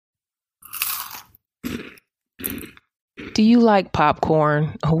Do you like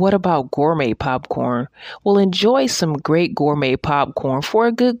popcorn? What about gourmet popcorn? Well, enjoy some great gourmet popcorn for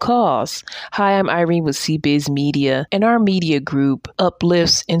a good cause. Hi, I'm Irene with CBiz Media, and our media group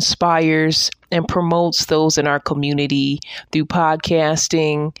uplifts, inspires, and promotes those in our community through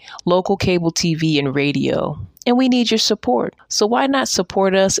podcasting, local cable TV, and radio. And we need your support. So why not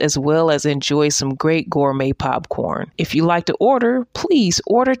support us as well as enjoy some great gourmet popcorn? If you like to order, please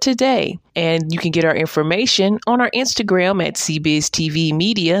order today. And you can get our information on our Instagram at CBiz TV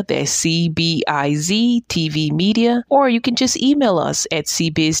Media, that's CBIZ TV Media, or you can just email us at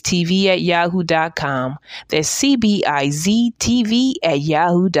cbiztv@yahoo.com. That's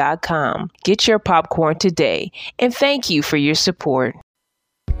CBIZTV@yahoo.com. Get your popcorn today. And thank you for your support.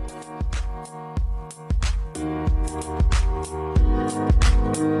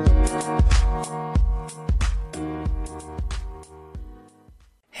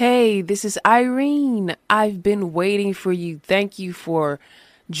 Hey, this is Irene. I've been waiting for you. Thank you for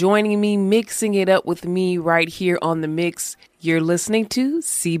joining me, mixing it up with me right here on The Mix. You're listening to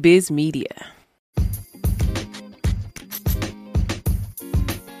CBiz Media.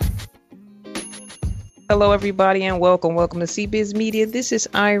 Hello, everybody, and welcome. Welcome to CBiz Media. This is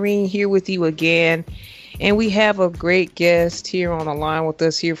Irene here with you again. And we have a great guest here on the line with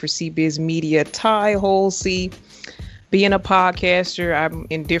us here for CBiz Media, Ty Holsey. Being a podcaster, I'm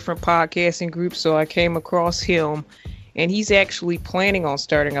in different podcasting groups, so I came across him, and he's actually planning on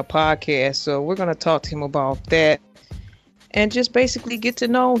starting a podcast. So we're going to talk to him about that and just basically get to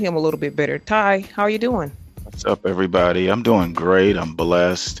know him a little bit better. Ty, how are you doing? What's up, everybody? I'm doing great. I'm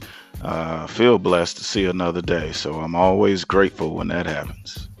blessed. Feel blessed to see another day. So I'm always grateful when that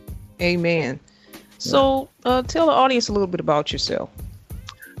happens. Amen. So tell the audience a little bit about yourself.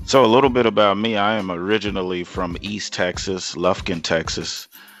 So a little bit about me. I am originally from East Texas, Lufkin, Texas.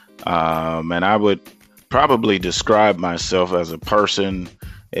 And I would probably describe myself as a person,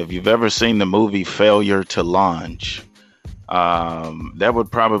 if you've ever seen the movie Failure to Launch, that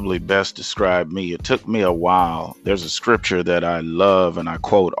would probably best describe me. It took me a while. There's a scripture that I love and I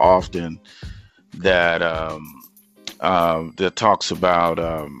quote often that that talks about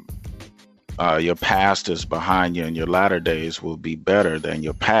your past is behind you and your latter days will be better than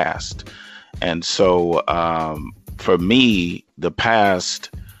your past. And so for me, the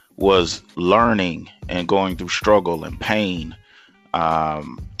past was learning and going through struggle and pain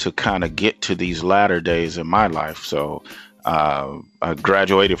to kind of get to these latter days in my life. So I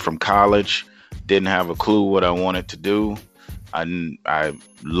graduated from college, didn't have a clue what I wanted to do. I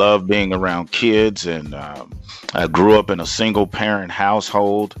love being around kids, and I grew up in a single parent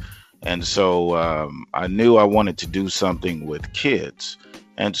household. And so I knew I wanted to do something with kids.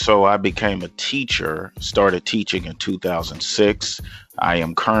 And so I became a teacher, started teaching in 2006. I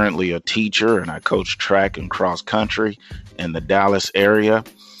am currently a teacher, and I coach track and cross country in the Dallas area.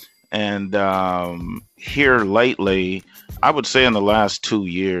 And here lately, I would say in the last 2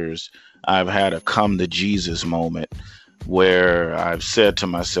 years, I've had a come to Jesus moment where I've said to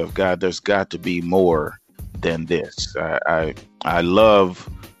myself, God, there's got to be more than this. I love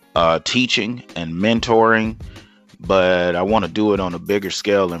teaching and mentoring, but I want to do it on a bigger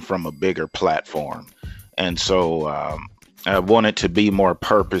scale and from a bigger platform. And so I want it to be more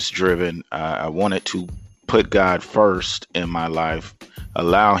purpose driven. I wanted to put God first in my life,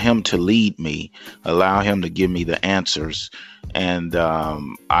 allow him to lead me, allow him to give me the answers. And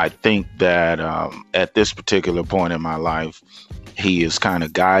I think that at this particular point in my life, he is kind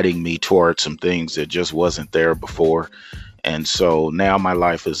of guiding me towards some things that just wasn't there before. And so now my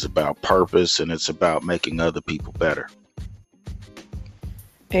life is about purpose, and it's about making other people better.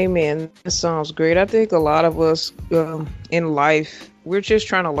 Amen. That sounds great. I think a lot of us in life, we're just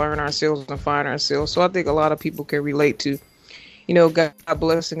trying to learn ourselves and find ourselves. So I think a lot of people can relate to, God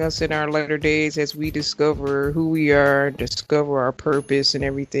blessing us in our later days as we discover who we are, discover our purpose and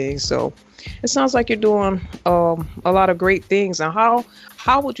everything. So it sounds like you're doing a lot of great things. Now,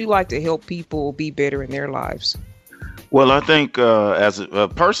 how would you like to help people be better in their lives? Well, I think as a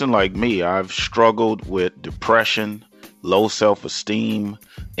person like me, I've struggled with depression, low self-esteem,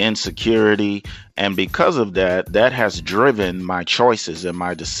 insecurity. And because of that, that has driven my choices and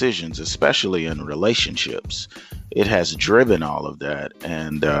my decisions, especially in relationships. It has driven all of that.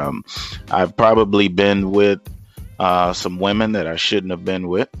 And I've probably been with some women that I shouldn't have been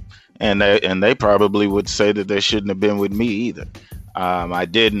with. And they probably would say that they shouldn't have been with me either. I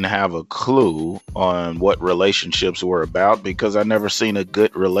didn't have a clue on what relationships were about because I never seen a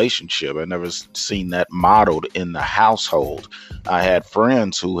good relationship. I never seen that modeled in the household. I had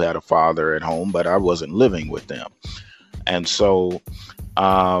friends who had a father at home, but I wasn't living with them. And so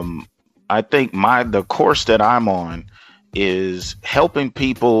I think the course that I'm on is helping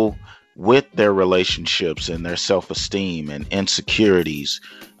people with their relationships and their self-esteem and insecurities.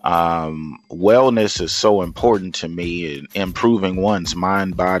 Wellness is so important to me in improving one's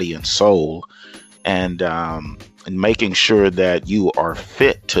mind, body, and soul, and making sure that you are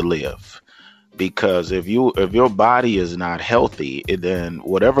fit to live. Because if your body is not healthy, then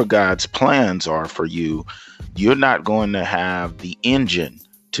whatever God's plans are for you, you're not going to have the engine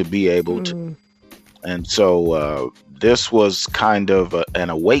to be able to. And so this was kind of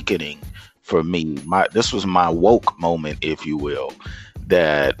an awakening for me. This was my woke moment, if you will,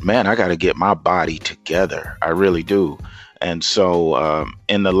 that, man, I got to get my body together. I really do. And so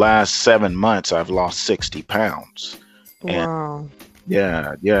in the last 7 months, I've lost 60 pounds. Wow. And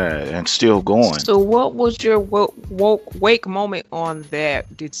and still going. So what was your wake moment on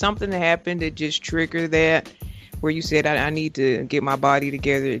that? Did something happen that just triggered that, where you said, I need to get my body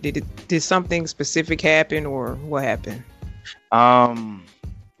together? Did something specific happen, or what happened?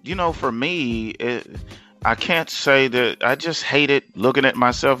 For me, I can't say that. I just hated looking at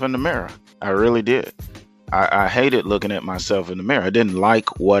myself in the mirror. I really did. I hated looking at myself in the mirror. I didn't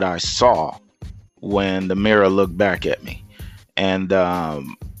like what I saw when the mirror looked back at me. And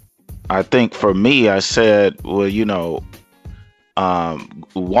I think for me, I said, well,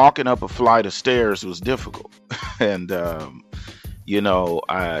 walking up a flight of stairs was difficult. And,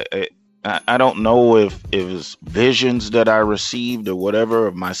 I don't know if it was visions that I received or whatever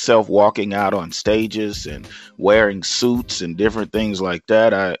of myself walking out on stages and wearing suits and different things like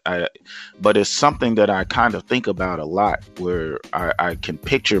that. But it's something that I kind of think about a lot, where I can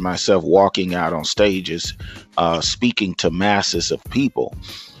picture myself walking out on stages, speaking to masses of people,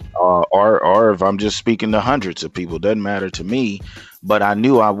 or if I'm just speaking to hundreds of people, doesn't matter to me. But I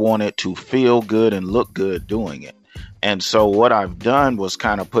knew I wanted to feel good and look good doing it. And so what I've done was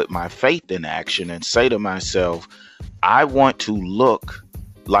kind of put my faith in action and say to myself, I want to look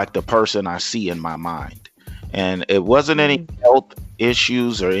like the person I see in my mind. And it wasn't any health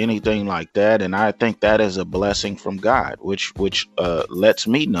issues or anything like that. And I think that is a blessing from God, which lets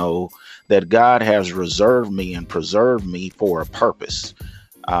me know that God has reserved me and preserved me for a purpose.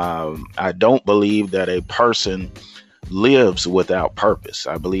 I don't believe that a person lives without purpose.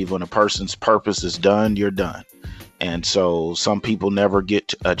 I believe when a person's purpose is done, you're done. And so some people never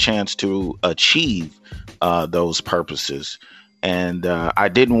get a chance to achieve those purposes. And I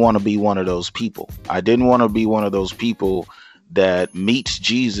didn't want to be one of those people. I didn't want to be one of those people that meets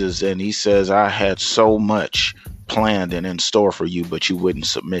Jesus and he says, I had so much planned and in store for you, but you wouldn't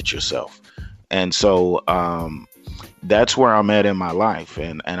submit yourself. And so that's where I'm at in my life.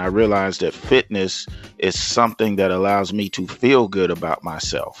 And I realized that fitness is something that allows me to feel good about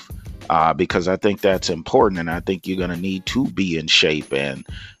myself. Because I think that's important. And I think you're going to need to be in shape and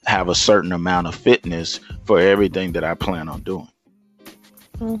have a certain amount of fitness for everything that I plan on doing.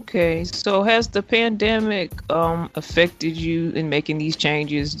 Okay. So has the pandemic affected you in making these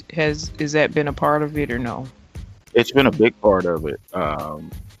changes? Has that been a part of it or no? It's been a big part of it.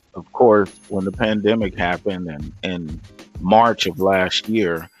 Of course, when the pandemic happened in March of last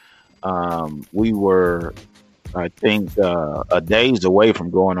year, we were, I think, a days away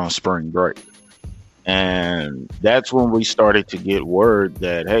from going on spring break. And that's when we started to get word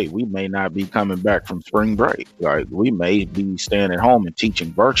that, hey, we may not be coming back from spring break. Like, we may be staying at home and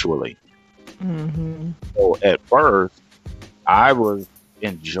teaching virtually. Mm-hmm. So at first, I was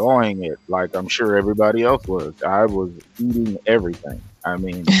enjoying it like I'm sure everybody else was. I was eating everything. I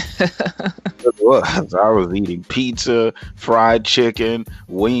mean, it was. I was eating pizza, fried chicken,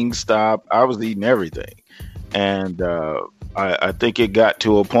 Wingstop. I was eating everything. And I think it got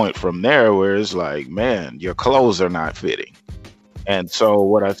to a point from there where it's like, man, your clothes are not fitting. And so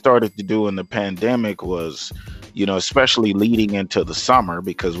what I started to do in the pandemic was, especially leading into the summer,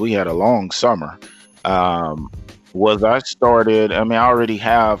 because we had a long summer, I already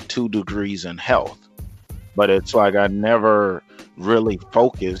have 2 degrees in health, but it's like I never really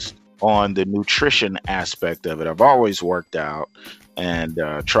focused on the nutrition aspect of it. I've always worked out and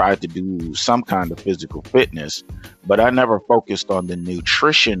tried to do some kind of physical fitness, but I never focused on the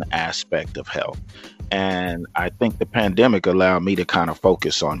nutrition aspect of health. And I think the pandemic allowed me to kind of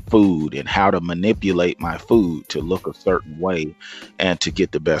focus on food and how to manipulate my food to look a certain way and to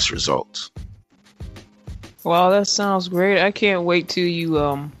get the best results. Wow, that sounds great. I can't wait till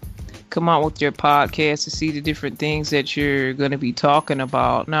you come out with your podcast to see the different things that you're going to be talking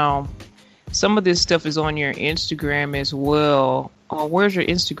about. Now, some of this stuff is on your Instagram as well. Where's your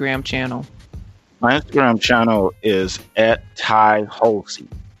Instagram channel? My Instagram channel is at Ty Holsey,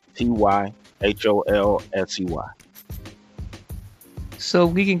 TyHolsey. So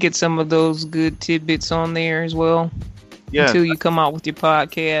we can get some of those good tidbits on there as well. Yeah, until you come out with your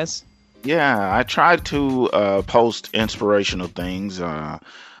podcast? yeah. I try to post inspirational things on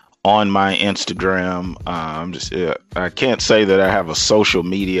my Instagram. I can't say that I have a social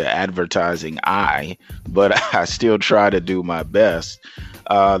media advertising eye, but I still try to do my best.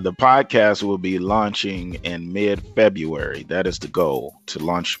 The podcast will be launching in mid-February. That is the goal, to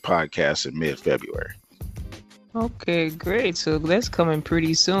launch podcasts in mid-February. Okay, great. So that's coming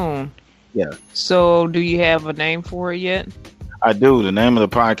pretty soon. Yeah, So do you have a name for it yet? I do. The name of the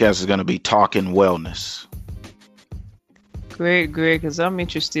podcast is going to be Talking Wellness. Great, great, because I'm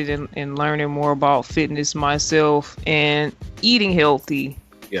interested in learning more about fitness myself and eating healthy.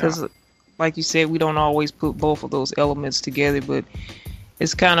 Yeah. Because, like you said, we don't always put both of those elements together, but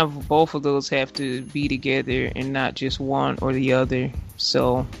it's kind of both of those have to be together and not just one or the other.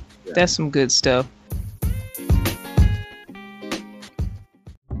 So that's some good stuff.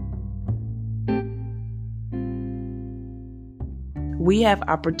 We have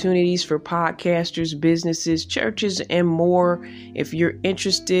opportunities for podcasters, businesses, churches, and more. If you're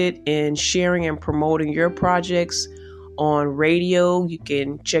interested in sharing and promoting your projects on radio, you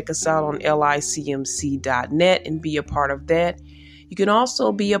can check us out on licmc.net and be a part of that. You can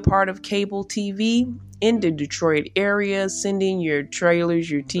also be a part of cable TV in the Detroit area, sending your trailers,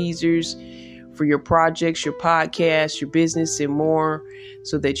 your teasers for your projects, your podcasts, your business, and more,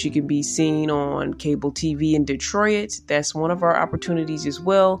 so that you can be seen on cable TV in Detroit. That's one of our opportunities as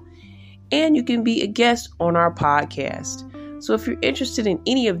well. And you can be a guest on our podcast. So if you're interested in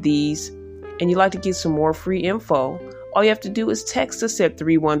any of these and you'd like to get some more free info, all you have to do is text us at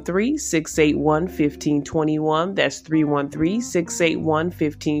 313-681-1521. That's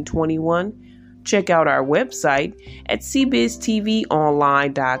 313-681-1521. Check out our website at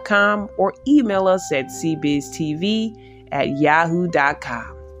cbiztvonline.com or email us at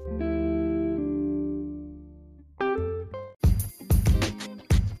cbiztv@yahoo.com.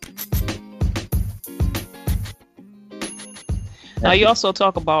 Now, you also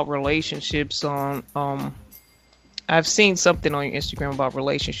talk about relationships on, I've seen something on your Instagram about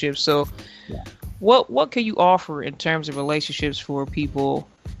relationships. So what can you offer in terms of relationships for people,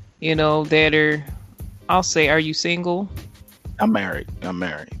 that are, I'll say, are you single? I'm married.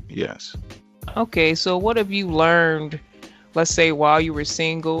 Yes. Okay. So what have you learned, let's say, while you were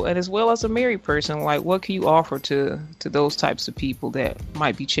single, and as well as a married person? Like, what can you offer to those types of people that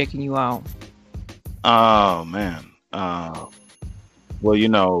might be checking you out? Oh, man.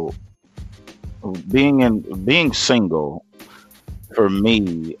 Well, being single for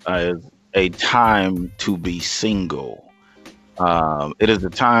me is a time to be single. It is a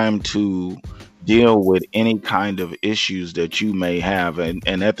time to deal with any kind of issues that you may have.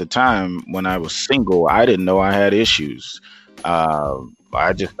 And at the time when I was single, I didn't know I had issues.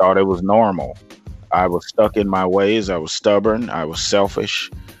 I just thought it was normal. I was stuck in my ways. I was stubborn. I was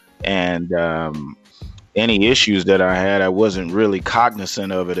selfish. And any issues that I had, I wasn't really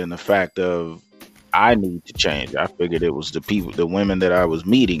cognizant of it, in the fact of I need to change. I figured it was the women that I was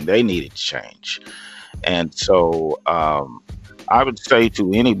meeting, they needed to change. And so I would say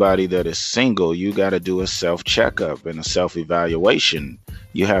to anybody that is single, you got to do a self checkup and a self evaluation.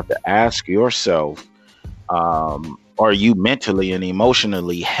 You have to ask yourself, are you mentally and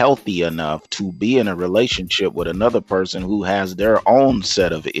emotionally healthy enough to be in a relationship with another person who has their own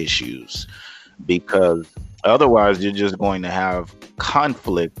set of issues? Because otherwise you're just going to have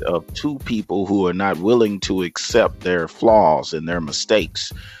conflict of two people who are not willing to accept their flaws and their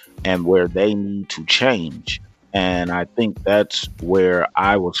mistakes and where they need to change. And I think that's where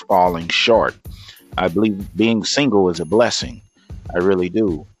I was falling short. I believe being single is a blessing. I really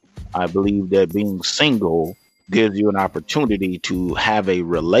do. I believe that being single gives you an opportunity to have a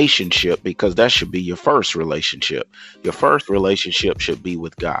relationship, because that should be your first relationship. Your first relationship should be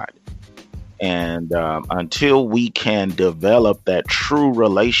with God. And until we can develop that true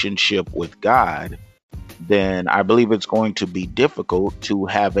relationship with God, then I believe it's going to be difficult to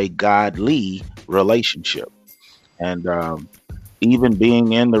have a godly relationship. And even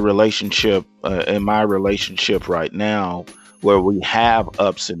being in the relationship, in my relationship right now, where we have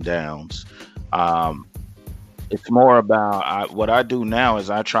ups and downs, it's more about what I do now is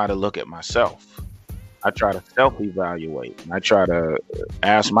I try to look at myself. I try to self-evaluate, and I try to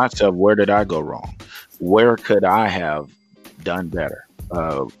ask myself, where did I go wrong? Where could I have done better?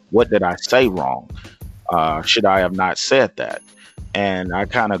 What did I say wrong? Should I have not said that? And I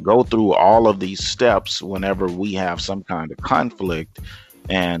kind of go through all of these steps whenever we have some kind of conflict.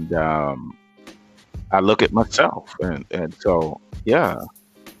 And I look at myself. And so, yeah.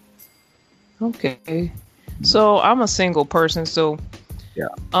 Okay. So I'm a single person. So yeah,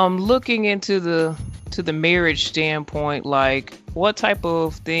 I'm looking into the to the marriage standpoint, like what type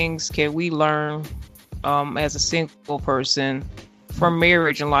of things can we learn as a single person from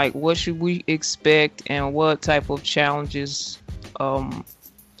marriage, and like what should we expect, and what type of challenges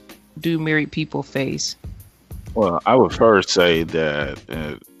do married people face? Well, I would first say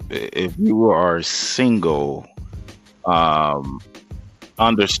that if you are single, um,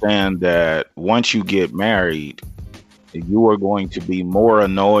 understand that once you get married, you are going to be more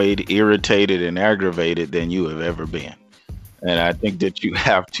annoyed, irritated, and aggravated than you have ever been. And I think that you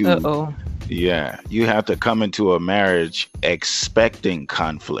have to, Uh-oh. yeah, you have to come into a marriage expecting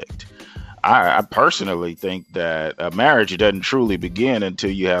conflict. I personally think that a marriage doesn't truly begin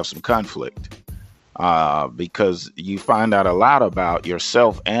until you have some conflict, because you find out a lot about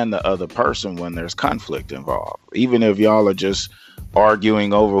yourself and the other person when there's conflict involved. Even if y'all are just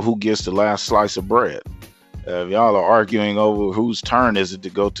arguing over who gets the last slice of bread. If y'all are arguing over whose turn is it to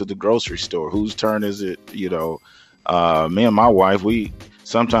go to the grocery store, whose turn is it, me and my wife, we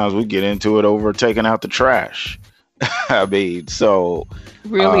sometimes we get into it over taking out the trash. I mean, so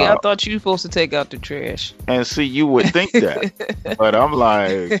Really? I thought you were supposed to take out the trash. and see, you would think that, but I'm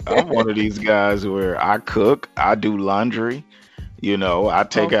like, I'm one of these guys where I cook, I do laundry, I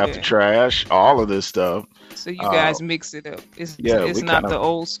take out the Okay. trash, all of this stuff. So you Uh, guys mix it up. yeah, It's we not kind the of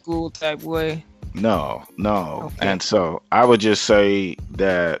old school type way. no, no, Okay. and so I would just say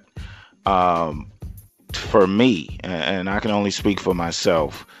that um, for me, and I can only speak for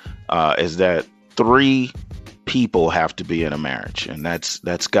myself, is that three people have to be in a marriage, and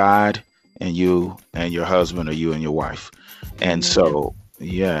that's God and you and your husband, or you and your wife. And Amen. so,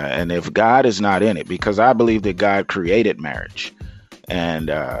 yeah, and if God is not in it, because I believe that God created marriage, and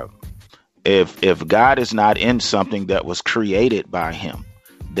if God is not in something that was created by Him,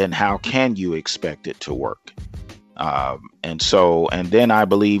 then how can you expect it to work? And then I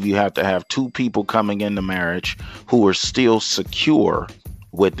believe you have to have two people coming into marriage who are still secure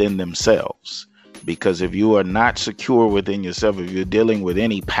within themselves. Because if you are not secure within yourself, if you're dealing with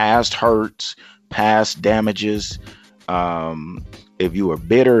any past hurts, past damages, if you are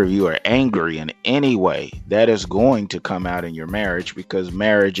bitter, if you are angry in any way, that is going to come out in your marriage, because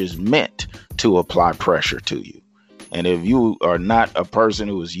marriage is meant to apply pressure to you. And if you are not a person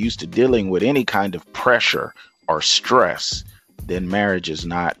who is used to dealing with any kind of pressure or stress, then marriage is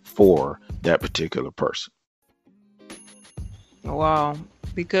not for that particular person. Wow.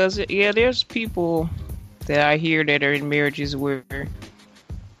 Because yeah, there's people that I hear that are in marriages where,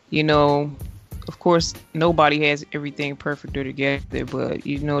 you know, of course nobody has everything perfect or together, but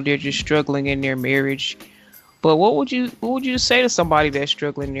they're just struggling in their marriage. But what would you say to somebody that's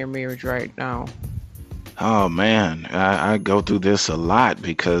struggling in their marriage right now? Oh man, I go through this a lot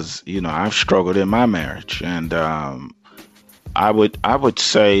because I've struggled in my marriage, and I would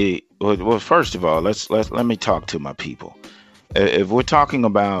say, well, first of all, let me talk to my people. If we're talking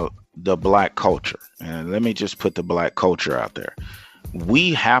about the black culture, and let me just put the black culture out there,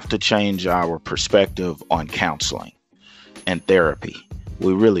 we have to change our perspective on counseling and therapy.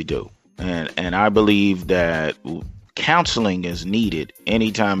 We really do. And I believe that counseling is needed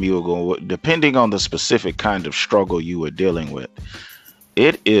anytime you are going, depending on the specific kind of struggle you are dealing with.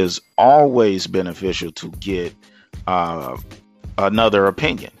 It is always beneficial to get uh, another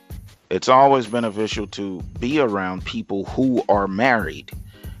opinion. It's always beneficial to be around people who are married,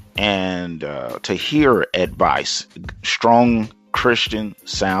 and to hear advice, strong Christian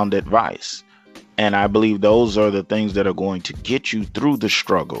sound advice. And I believe those are the things that are going to get you through the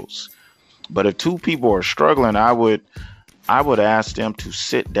struggles. But if two people are struggling, I would ask them to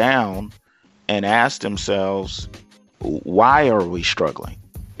sit down and ask themselves, why are we struggling?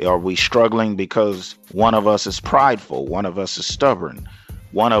 Are we struggling because one of us is prideful, one of us is stubborn,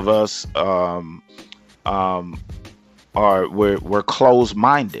 one of us um, are we're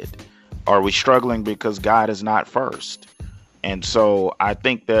closed-minded? Are we struggling because God is not first? And so I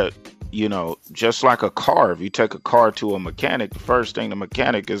think that, just like a car, if you take a car to a mechanic, the first thing the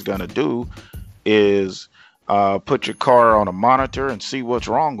mechanic is going to do is put your car on a monitor and see what's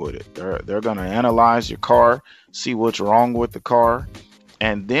wrong with it. They're going to analyze your car, see what's wrong with the car,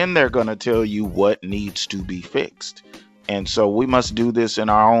 and then they're going to tell you what needs to be fixed. And so we must do this in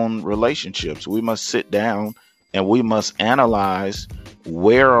our own relationships. We must sit down and we must analyze,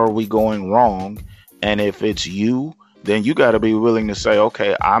 where are we going wrong? And if it's you, then you got to be willing to say,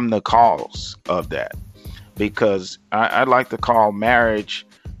 okay, I'm the cause of that. Because I'd like to call marriage,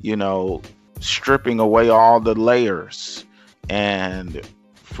 stripping away all the layers. And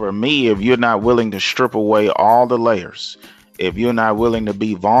for me, if you're not willing to strip away all the layers, if you're not willing to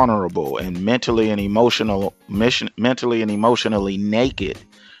be vulnerable and mentally and emotionally naked,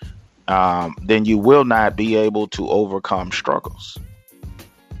 then you will not be able to overcome struggles.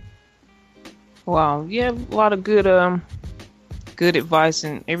 Wow, yeah, a lot of good advice,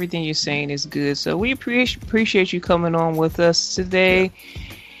 and everything you're saying is good. So we appreciate you coming on with us today. Yeah.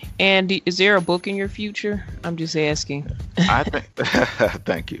 And is there a book in your future? I'm just asking. I think.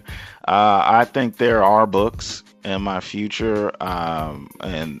 Thank you. I think there are books in my future,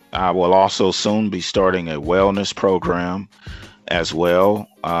 and I will also soon be starting a wellness program as well.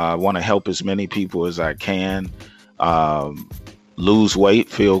 I want to help as many people as I can lose weight,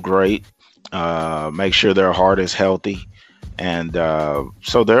 feel great, make sure their heart is healthy. And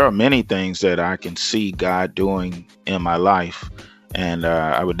so there are many things that I can see God doing in my life. And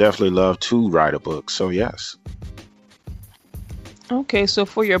I would definitely love to write a book. So, yes. Okay. So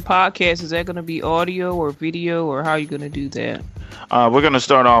for your podcast, is that going to be audio or video, or how are you going to do that? We're going to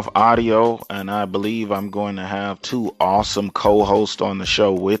start off audio, and I believe I'm going to have two awesome co-hosts on the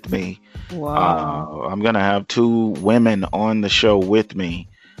show with me. Wow. I'm going to have two women on the show with me.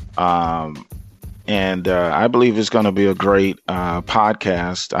 And I believe it's going to be a great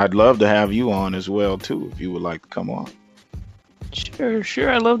podcast. I'd love to have you on as well, too, if you would like to come on. Sure.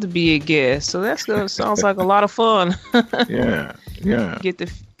 I'd love to be a guest. So sounds like a lot of fun. Yeah. Get the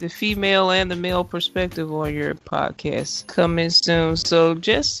female and the male perspective on your podcast coming soon. So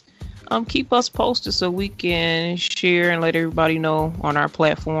just keep us posted so we can share and let everybody know on our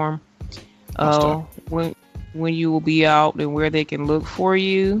platform when you will be out and where they can look for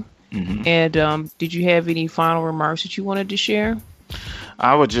you. Mm-hmm. And did you have any final remarks that you wanted to share?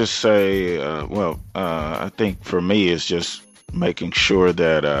 I would just say, I think for me, it's just making sure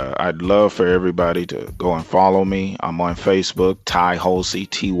that I'd love for everybody to go and follow me. I'm on Facebook, Ty Holsey,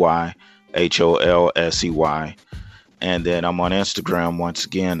 TYHOLSEY. And then I'm on Instagram, once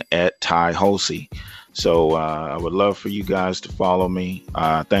again, at Ty Holsey. So I would love for you guys to follow me.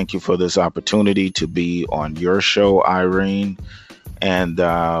 Thank you for this opportunity to be on your show, Irene. And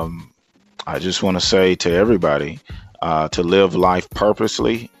I just want to say to everybody to live life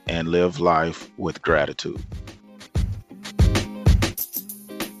purposely and live life with gratitude.